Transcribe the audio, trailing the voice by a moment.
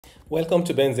Welcome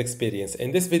to Ben's Experience.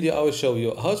 In this video, I will show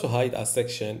you how to hide a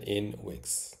section in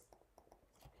Wix.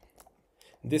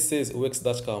 This is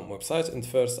wix.com website, and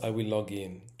first I will log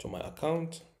in to my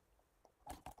account.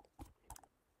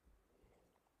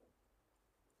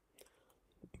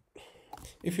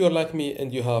 If you're like me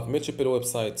and you have multiple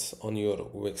websites on your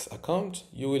Wix account,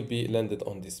 you will be landed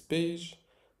on this page.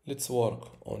 Let's work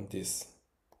on this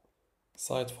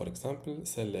site, for example,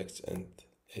 select and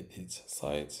edit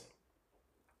site.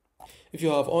 If you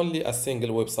have only a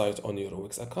single website on your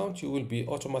Wix account, you will be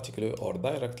automatically or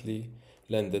directly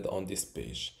landed on this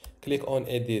page. Click on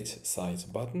Edit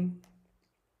Site button.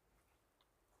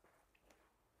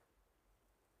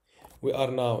 We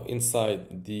are now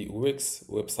inside the Wix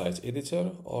website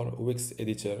editor, or Wix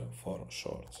editor for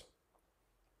short.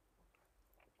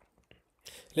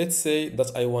 Let's say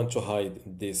that I want to hide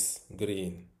this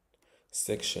green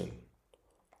section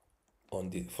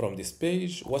from this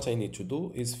page. What I need to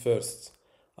do is first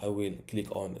I will click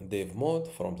on Dev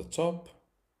Mode from the top.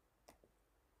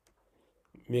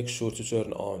 Make sure to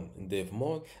turn on Dev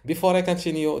Mode. Before I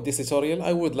continue this tutorial,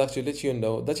 I would like to let you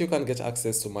know that you can get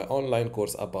access to my online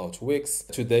course about Wix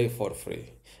today for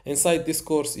free. Inside this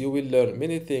course, you will learn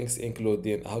many things,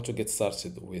 including how to get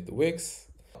started with Wix,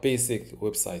 basic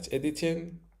website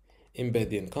editing,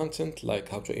 embedding content like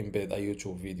how to embed a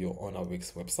YouTube video on a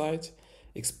Wix website,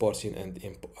 exporting and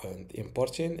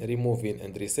importing, removing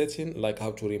and resetting like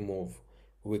how to remove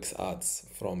Wix ads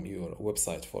from your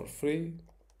website for free,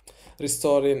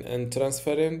 restoring and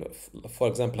transferring, for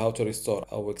example, how to restore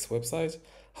a Wix website,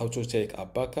 how to take a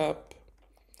backup,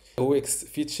 Wix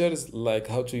features like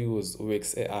how to use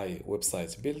Wix AI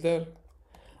website builder,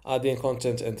 adding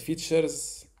content and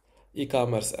features,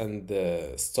 e-commerce and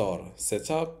store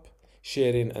setup,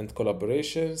 sharing and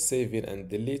collaboration, saving and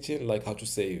deleting, like how to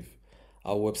save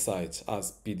a website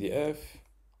as PDF,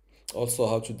 also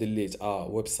how to delete a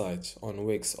website on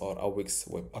Wix or a Wix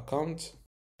web account,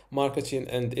 marketing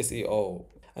and SEO,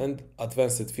 and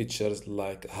advanced features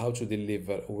like how to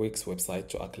deliver a Wix website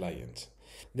to a client.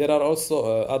 There are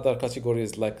also other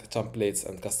categories like templates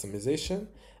and customization,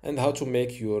 and how to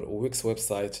make your Wix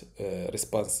website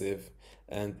responsive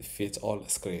and fit all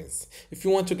screens. If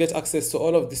you want to get access to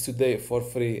all of this today for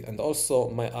free, and also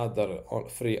my other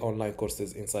free online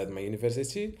courses inside my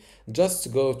university, just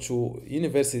go to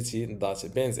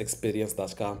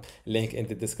university.bensexperience.com, link in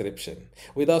the description.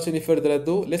 Without any further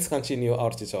ado, let's continue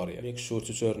our tutorial. Make sure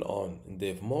to turn on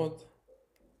Dev Mode.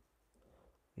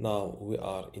 Now we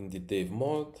are in the Dev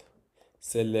Mode.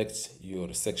 Select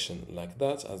your section like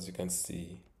that. As you can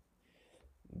see,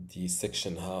 the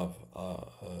section have a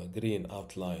green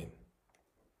outline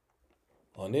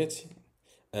on it,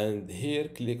 and here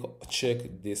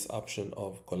check this option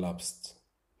of collapsed.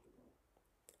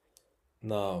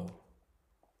 Now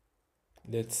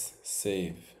let's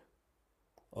save,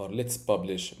 or let's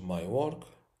publish my work,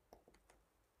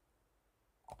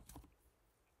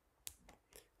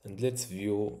 and let's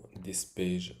view this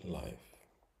page live.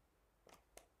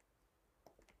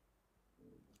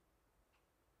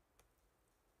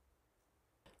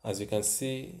 As you can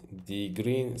see, the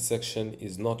green section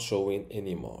is not showing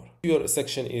anymore. If your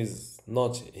section is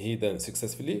not hidden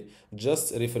successfully,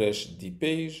 just refresh the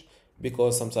page,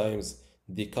 because sometimes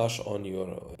the cache on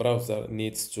your browser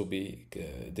needs to be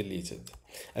deleted.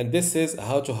 And this is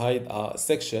how to hide a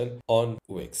section on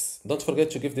Wix. Don't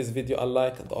forget to give this video a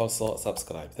like and also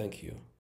subscribe. Thank you.